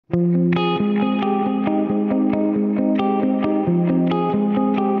How's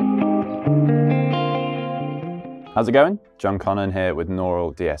it going? John Connon here with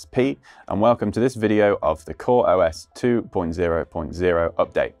Neural DSP, and welcome to this video of the CorOS 2.0.0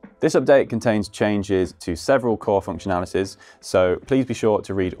 update. This update contains changes to several core functionalities, so please be sure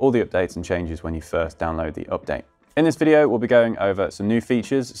to read all the updates and changes when you first download the update. In this video, we'll be going over some new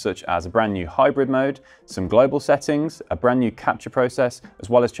features such as a brand new hybrid mode, some global settings, a brand new capture process, as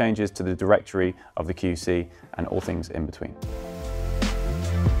well as changes to the directory of the QC and all things in between.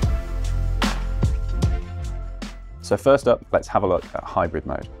 So first up, let's have a look at hybrid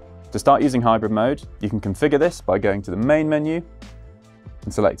mode. To start using hybrid mode, you can configure this by going to the main menu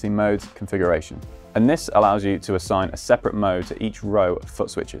and selecting Modes Configuration. And this allows you to assign a separate mode to each row of foot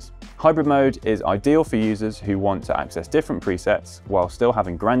switches. Hybrid mode is ideal for users who want to access different presets while still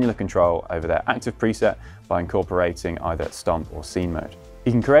having granular control over their active preset by incorporating either stomp or scene mode.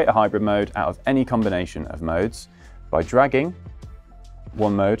 You can create a hybrid mode out of any combination of modes by dragging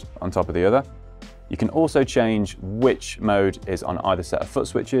one mode on top of the other. You can also change which mode is on either set of foot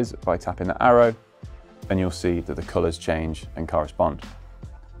switches by tapping the arrow, and you'll see that the colors change and correspond.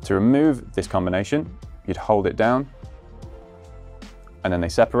 To remove this combination, you'd hold it down, and then they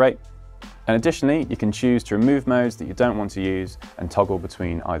separate. And additionally, you can choose to remove modes that you don't want to use and toggle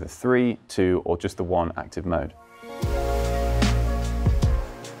between either 3, 2, or just the one active mode.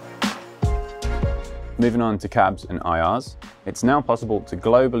 Moving on to cabs and IRs, it's now possible to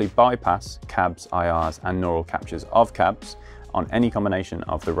globally bypass cabs, IRs, and neural captures of cabs on any combination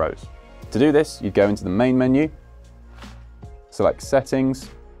of the rows. To do this, you go into the main menu, select Settings,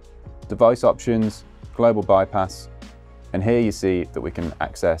 Device Options, Global Bypass, and here you see that we can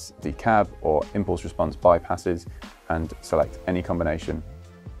access the cab or impulse response bypasses and select any combination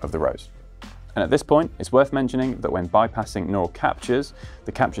of the rows. And at this point, it's worth mentioning that when bypassing neural captures,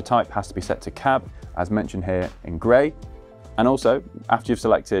 the capture type has to be set to cab, as mentioned here in grey. And also, after you've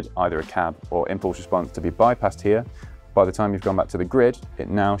selected either a cab or impulse response to be bypassed here, by the time you've gone back to the grid, it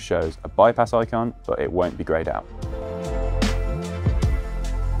now shows a bypass icon, but it won't be greyed out.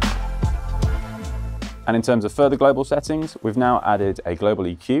 And in terms of further global settings, we've now added a global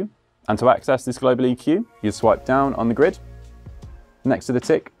EQ. And to access this global EQ, you swipe down on the grid. Next to the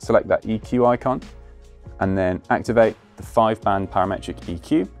tick, select that EQ icon, and then activate the 5-band parametric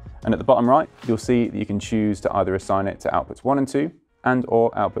EQ. And at the bottom right, you'll see that you can choose to either assign it to outputs 1 and 2, and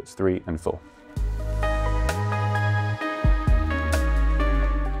or outputs 3 and 4.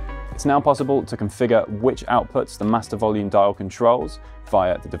 It's now possible to configure which outputs the master volume dial controls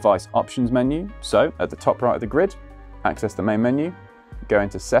via the device options menu. So at the top right of the grid, access the main menu, go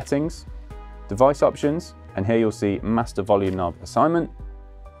into Settings, Device Options, and here you'll see Master Volume Knob Assignment.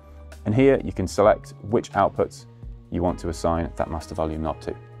 And here you can select which outputs you want to assign that master volume knob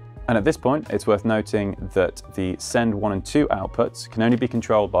to. And at this point, it's worth noting that the send 1 and 2 outputs can only be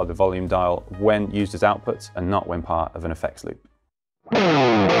controlled by the volume dial when used as outputs and not when part of an effects loop.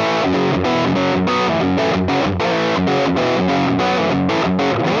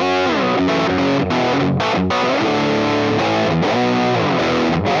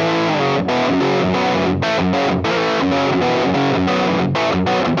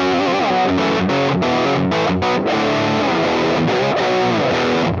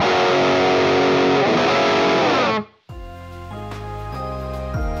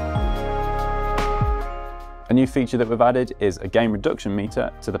 A new feature that we've added is a gain reduction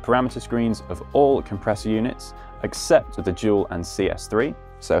meter to the parameter screens of all compressor units except the dual and CS3.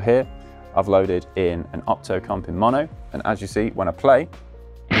 So here I've loaded in an opto comp in mono, and as you see when I play,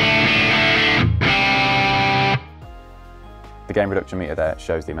 the gain reduction meter there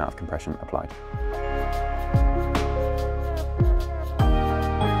shows the amount of compression applied.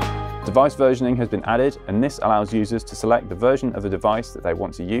 Device versioning has been added, and this allows users to select the version of the device that they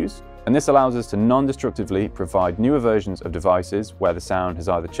want to use. And this allows us to non-destructively provide newer versions of devices where the sound has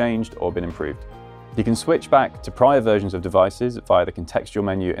either changed or been improved. You can switch back to prior versions of devices via the contextual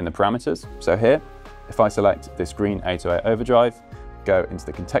menu in the parameters. So here, if I select this green 808 overdrive, go into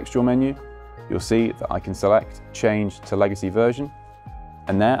the contextual menu, you'll see that I can select Change to Legacy Version.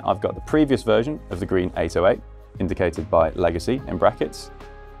 And there I've got the previous version of the green 808, indicated by Legacy in brackets.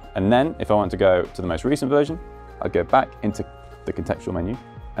 And then if I want to go to the most recent version, I'll go back into the contextual menu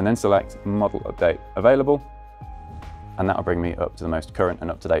and then select Model Update Available, and that'll bring me up to the most current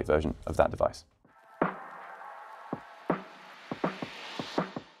and up-to-date version of that device.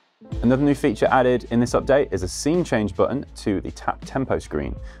 Another new feature added in this update is a scene change button to the tap tempo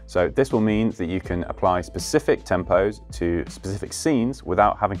screen. So this will mean that you can apply specific tempos to specific scenes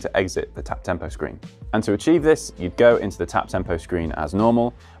without having to exit the tap tempo screen. And to achieve this, you'd go into the tap tempo screen as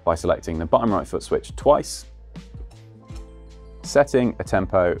normal by selecting the bottom right foot switch twice, setting a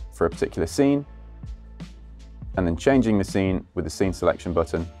tempo for a particular scene, and then changing the scene with the scene selection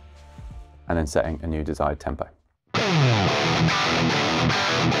button, and then setting a new desired tempo.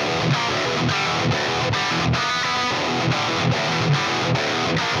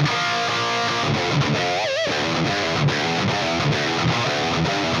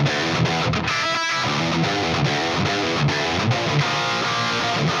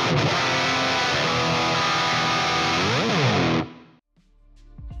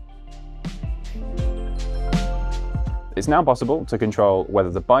 It's now possible to control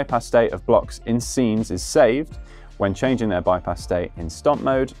whether the bypass state of blocks in scenes is saved when changing their bypass state in stomp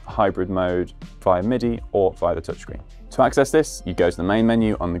mode, hybrid mode, via MIDI, or via the touchscreen. To access this, you go to the main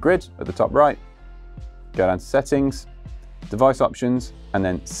menu on the grid at the top right, go down to Settings, Device Options, and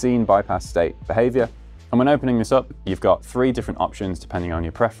then Scene Bypass State Behavior. And when opening this up, you've got 3 different options depending on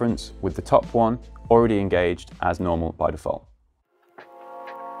your preference, with the top one already engaged as normal by default.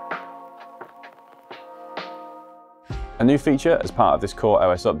 A new feature as part of this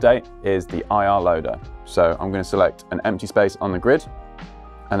CorOS update is the IR loader. So I'm going to select an empty space on the grid,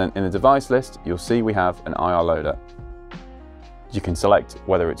 and then in the device list, you'll see we have an IR loader. You can select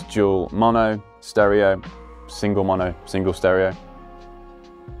whether it's dual mono, stereo, single mono, single stereo.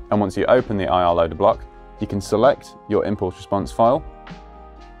 And once you open the IR loader block, you can select your impulse response file,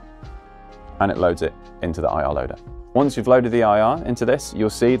 and it loads it into the IR loader. Once you've loaded the IR into this, you'll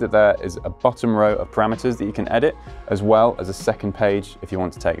see that there is a bottom row of parameters that you can edit, as well as a second page if you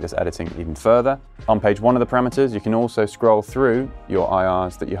want to take this editing even further. On page 1 of the parameters, you can also scroll through your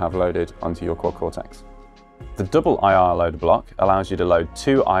IRs that you have loaded onto your Quad Cortex. The double IR loader block allows you to load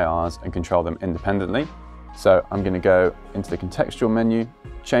 2 IRs and control them independently. So I'm going to go into the contextual menu,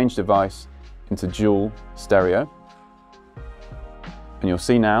 change device into dual stereo. And you'll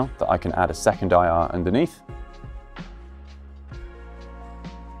see now that I can add a second IR underneath.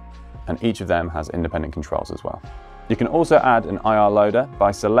 And each of them has independent controls as well. You can also add an IR loader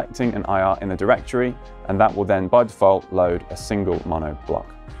by selecting an IR in the directory, and that will then by default load a single mono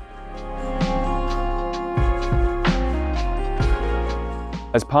block.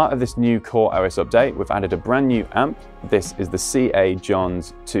 As part of this new CorOS update, we've added a brand new amp. This is the CA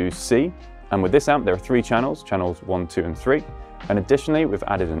Johns 2C, and with this amp there are 3 channels, channels 1, 2 and 3, and additionally we've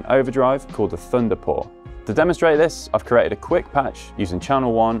added an overdrive called the Thunderpaw. To demonstrate this, I've created a quick patch using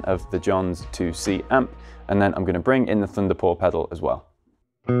channel 1 of the Johns 2C amp, and then I'm going to bring in the Thunderpaw pedal as well.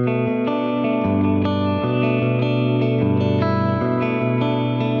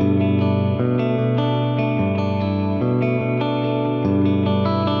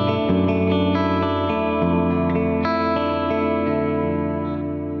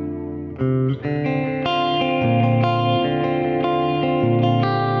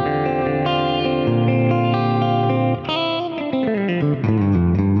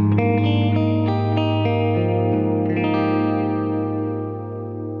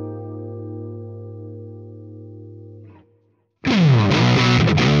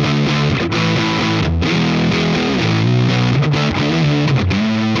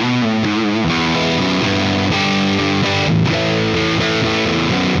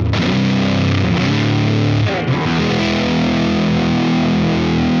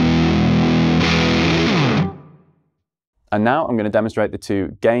 And now I'm going to demonstrate the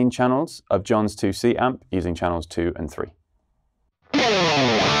 2 gain channels of Johns 2C amp using channels 2 and 3.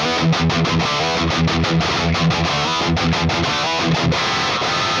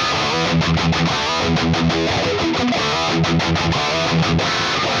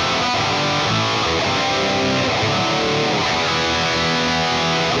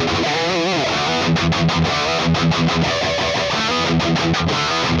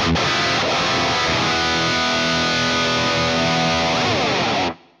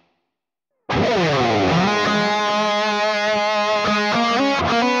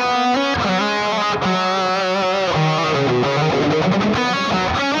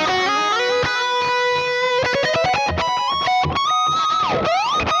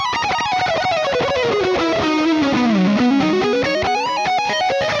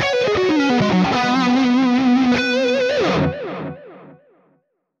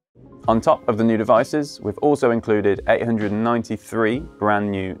 On top of the new devices, we've also included 893 brand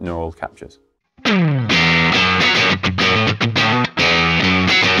new Neural Captures.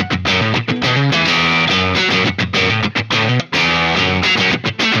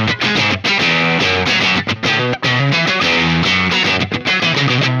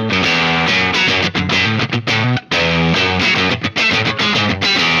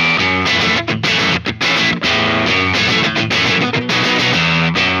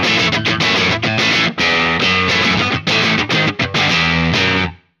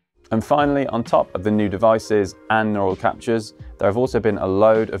 And finally, on top of the new devices and neural captures, there have also been a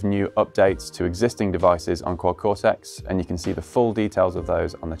load of new updates to existing devices on Quad Cortex, and you can see the full details of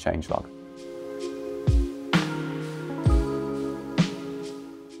those on the changelog.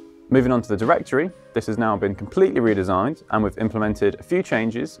 Moving on to the directory, this has now been completely redesigned, and we've implemented a few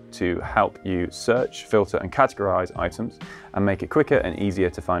changes to help you search, filter and categorize items and make it quicker and easier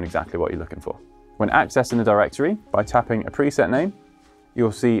to find exactly what you're looking for. When accessing the directory by tapping a preset name,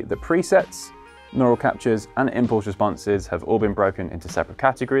 you'll see the presets, neural captures and impulse responses have all been broken into separate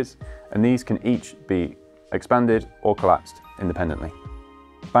categories, and these can each be expanded or collapsed independently.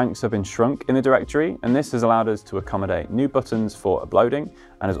 Banks have been shrunk in the directory, and this has allowed us to accommodate new buttons for uploading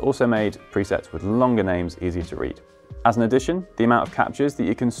and has also made presets with longer names easier to read. As an addition, the amount of captures that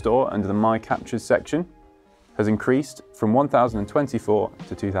you can store under the My Captures section has increased from 1024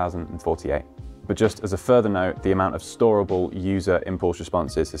 to 2048. But just as a further note, the amount of storable user impulse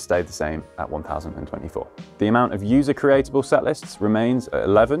responses has stayed the same at 1024. The amount of user creatable setlists remains at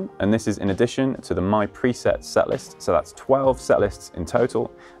 11, and this is in addition to the My Presets setlist, so that's 12 setlists in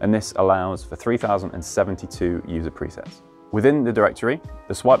total, and this allows for 3072 user presets. Within the directory,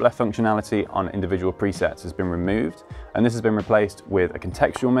 the swipe left functionality on individual presets has been removed, and this has been replaced with a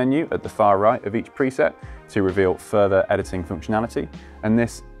contextual menu at the far right of each preset to reveal further editing functionality, and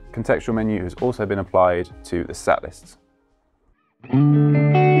this contextual menu has also been applied to the set lists.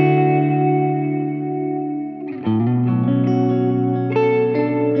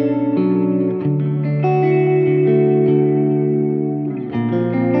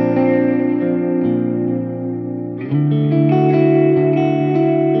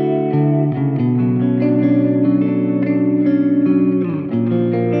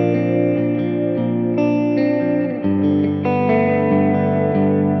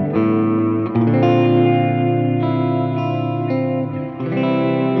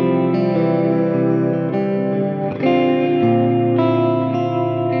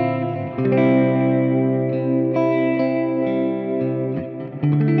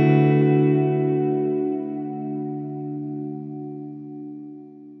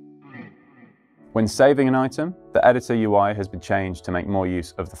 When saving an item, the editor UI has been changed to make more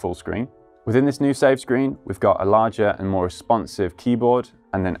use of the full screen. Within this new save screen, we've got a larger and more responsive keyboard,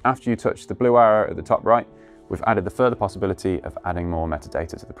 and then after you touch the blue arrow at the top right, we've added the further possibility of adding more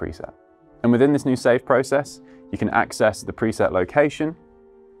metadata to the preset. And within this new save process, you can access the preset location,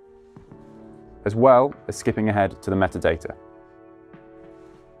 as well as skipping ahead to the metadata.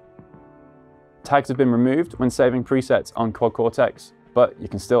 Tags have been removed when saving presets on Quad Cortex, but you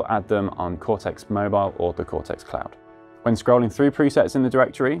can still add them on Cortex Mobile or the Cortex Cloud. When scrolling through presets in the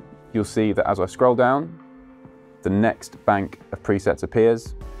directory, you'll see that as I scroll down, the next bank of presets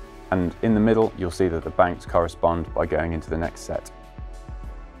appears, and in the middle, you'll see that the banks correspond by going into the next set.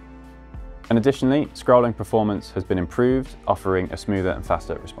 And additionally, scrolling performance has been improved, offering a smoother and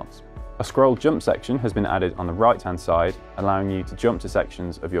faster response. A scroll jump section has been added on the right-hand side, allowing you to jump to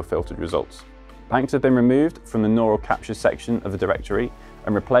sections of your filtered results. Banks have been removed from the Neural Capture section of the directory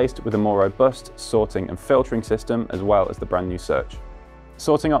and replaced with a more robust sorting and filtering system, as well as the brand new search.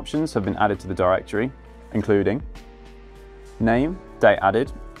 Sorting options have been added to the directory, including name, date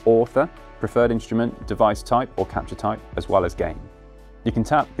added, author, preferred instrument, device type or capture type, as well as game. You can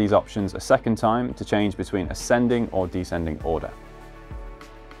tap these options a second time to change between ascending or descending order.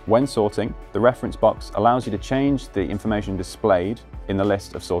 When sorting, the reference box allows you to change the information displayed in the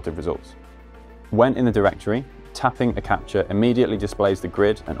list of sorted results. When in the directory, tapping a capture immediately displays the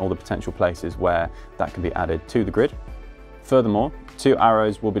grid and all the potential places where that can be added to the grid. Furthermore, 2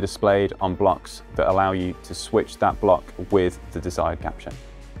 arrows will be displayed on blocks that allow you to switch that block with the desired capture.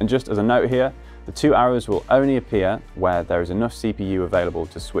 And just as a note here, the 2 arrows will only appear where there is enough CPU available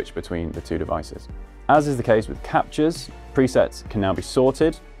to switch between the 2 devices. As is the case with captures, presets can now be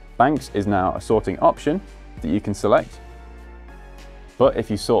sorted. Banks is now a sorting option that you can select. But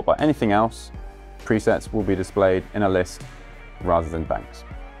if you sort by anything else, presets will be displayed in a list rather than banks.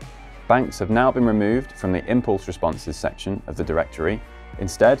 Banks have now been removed from the impulse responses section of the directory.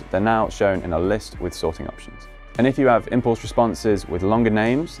 Instead, they're now shown in a list with sorting options. And if you have impulse responses with longer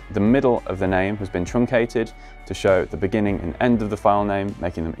names, the middle of the name has been truncated to show the beginning and end of the file name,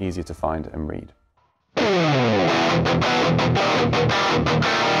 making them easier to find and read.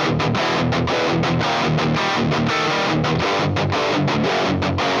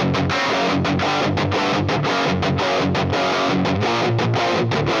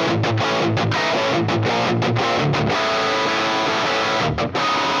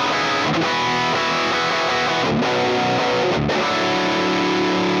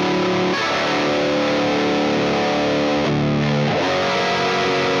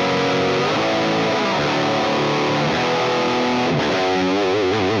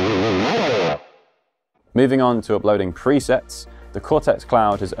 Moving on to uploading presets, the Cortex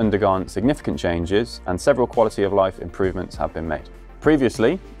Cloud has undergone significant changes and several quality of life improvements have been made.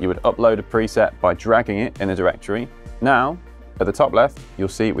 Previously, you would upload a preset by dragging it in a directory. Now, at the top left, you'll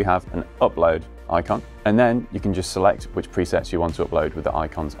see we have an upload icon, and then you can just select which presets you want to upload with the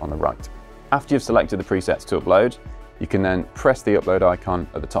icons on the right. After you've selected the presets to upload, you can then press the upload icon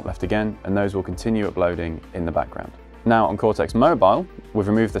at the top left again, and those will continue uploading in the background. Now on Cortex Mobile, we've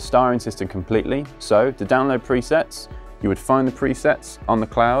removed the starring system completely, so to download presets, you would find the presets on the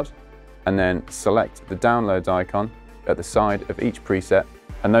cloud and then select the downloads icon at the side of each preset,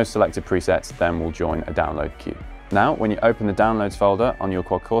 and those selected presets then will join a download queue. Now, when you open the downloads folder on your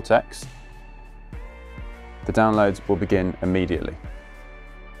Quad Cortex, the downloads will begin immediately.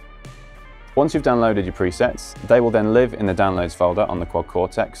 Once you've downloaded your presets, they will then live in the downloads folder on the Quad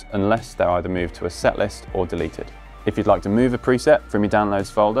Cortex unless they're either moved to a set list or deleted. If you'd like to move a preset from your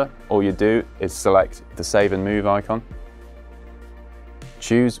downloads folder, all you do is select the save and move icon,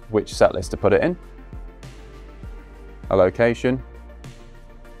 choose which set list to put it in, a location,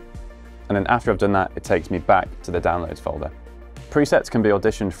 and then after I've done that, it takes me back to the downloads folder. Presets can be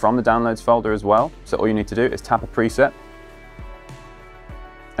auditioned from the downloads folder as well, so all you need to do is tap a preset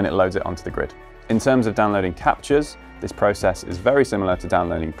and it loads it onto the grid. In terms of downloading captures, this process is very similar to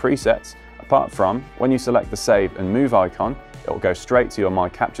downloading presets, apart from when you select the save and move icon, it will go straight to your My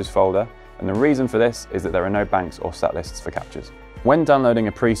Captures folder, and the reason for this is that there are no banks or set lists for captures. When downloading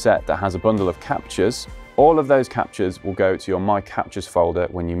a preset that has a bundle of captures, all of those captures will go to your My Captures folder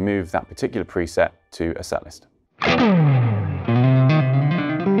when you move that particular preset to a set list.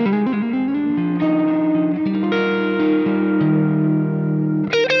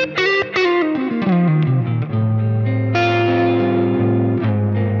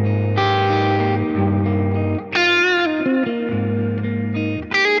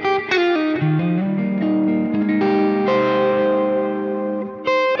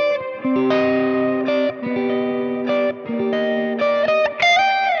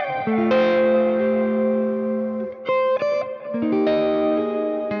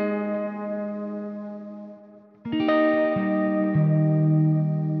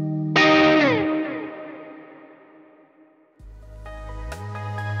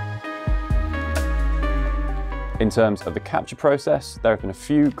 In terms of the capture process, there have been a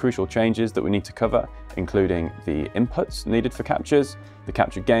few crucial changes that we need to cover, including the inputs needed for captures, the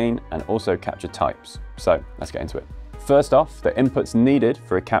capture gain, and also capture types. So let's get into it. First off, the inputs needed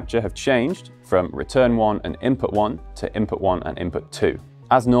for a capture have changed from return 1 and input 1 to input 1 and input 2.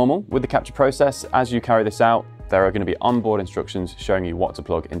 As normal with the capture process, as you carry this out, there are going to be onboard instructions showing you what to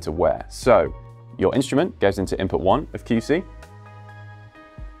plug into where. So your instrument goes into input 1 of QC.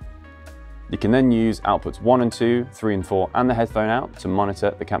 You can then use outputs 1 and 2, 3 and 4, and the headphone out to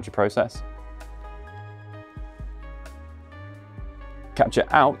monitor the capture process. Capture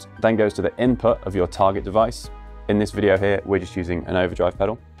out then goes to the input of your target device. In this video here, we're just using an overdrive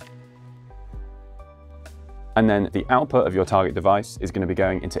pedal. And then the output of your target device is going to be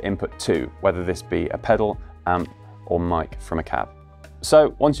going into input 2, whether this be a pedal, amp, or mic from a cab.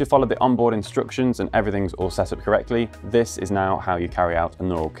 So once you've followed the onboard instructions and everything's all set up correctly, this is now how you carry out a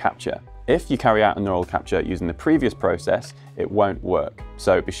neural capture. If you carry out a neural capture using the previous process, it won't work.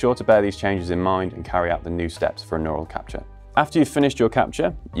 So be sure to bear these changes in mind and carry out the new steps for a neural capture. After you've finished your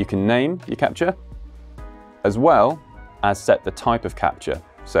capture, you can name your capture, as well as set the type of capture.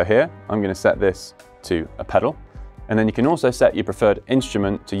 So here, I'm going to set this to a pedal, and then you can also set your preferred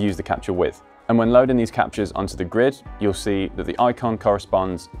instrument to use the capture with. And when loading these captures onto the grid, you'll see that the icon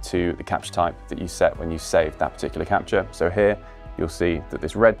corresponds to the capture type that you set when you saved that particular capture. So here, you'll see that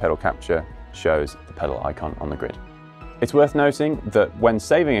this red pedal capture shows the pedal icon on the grid. It's worth noting that when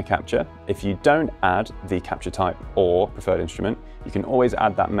saving a capture, if you don't add the capture type or preferred instrument, you can always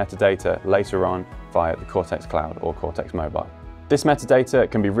add that metadata later on via the Cortex Cloud or Cortex Mobile. This metadata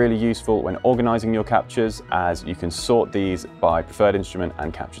can be really useful when organizing your captures, as you can sort these by preferred instrument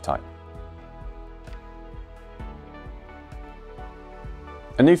and capture type.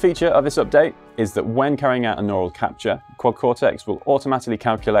 A new feature of this update is that when carrying out a neural capture, Quad Cortex will automatically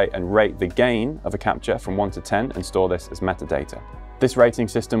calculate and rate the gain of a capture from 1 to 10 and store this as metadata. This rating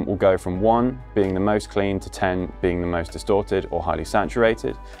system will go from 1 being the most clean to 10 being the most distorted or highly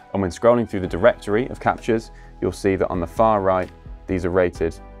saturated. And when scrolling through the directory of captures, you'll see that on the far right, these are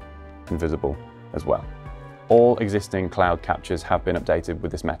rated and visible as well. All existing cloud captures have been updated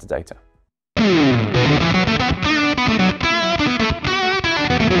with this metadata.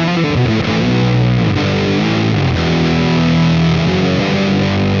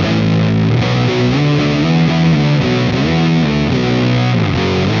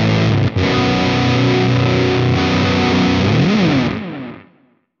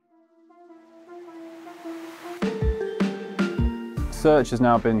 Search has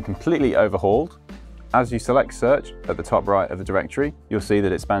now been completely overhauled. As you select search at the top right of the directory, you'll see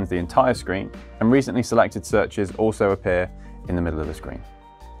that it spans the entire screen, and recently selected searches also appear in the middle of the screen.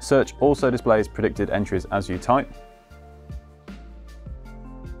 Search also displays predicted entries as you type.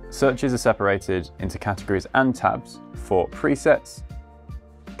 Searches are separated into categories and tabs for presets,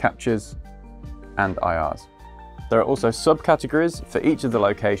 captures, and IRs. There are also subcategories for each of the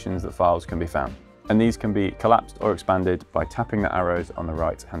locations that files can be found, and these can be collapsed or expanded by tapping the arrows on the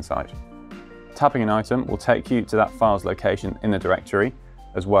right-hand side. Tapping an item will take you to that file's location in the directory,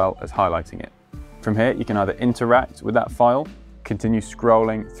 as well as highlighting it. From here, you can either interact with that file, continue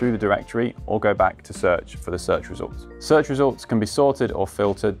scrolling through the directory, or go back to search for the search results. Search results can be sorted or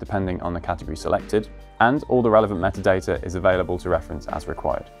filtered depending on the category selected, and all the relevant metadata is available to reference as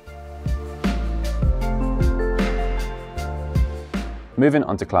required. Moving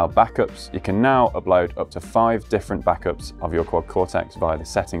on to cloud backups, you can now upload up to 5 different backups of your Quad Cortex via the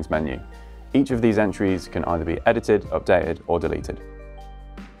settings menu. Each of these entries can either be edited, updated, or deleted.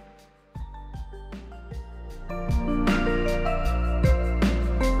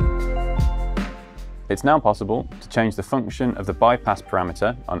 It's now possible to change the function of the bypass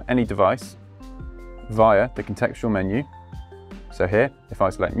parameter on any device via the contextual menu. So here, if I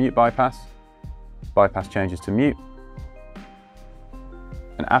select mute bypass, bypass changes to mute.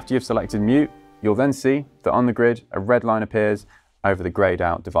 And after you've selected mute, you'll then see that on the grid, a red line appears over the grayed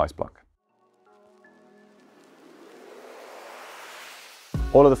out device block.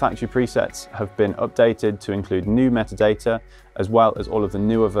 All of the factory presets have been updated to include new metadata, as well as all of the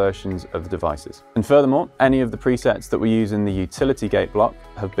newer versions of the devices. And furthermore, any of the presets that we use in the utility gate block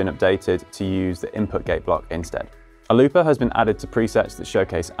have been updated to use the input gate block instead. A looper has been added to presets that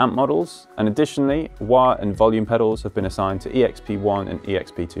showcase amp models, and additionally, wah and volume pedals have been assigned to EXP1 and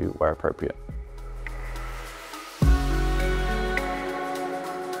EXP2 where appropriate.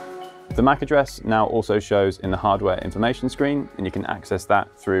 The MAC address now also shows in the hardware information screen, and you can access that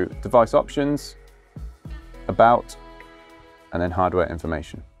through device options, about, and then hardware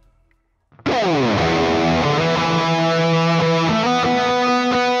information.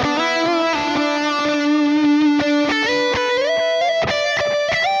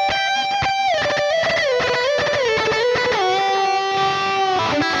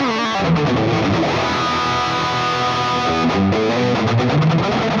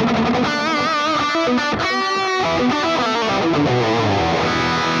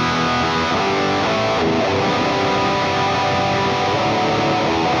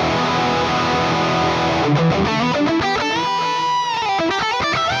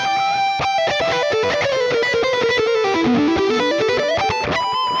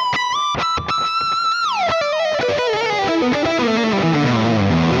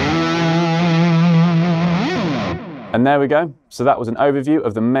 And there we go. So that was an overview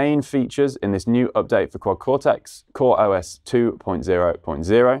of the main features in this new update for Quad Cortex, CorOS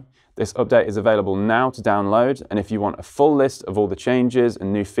 2.0.0. This update is available now to download, and if you want a full list of all the changes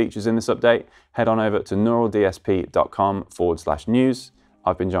and new features in this update, head on over to neuraldsp.com/news.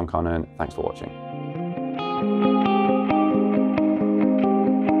 I've been John Connor, thanks for watching.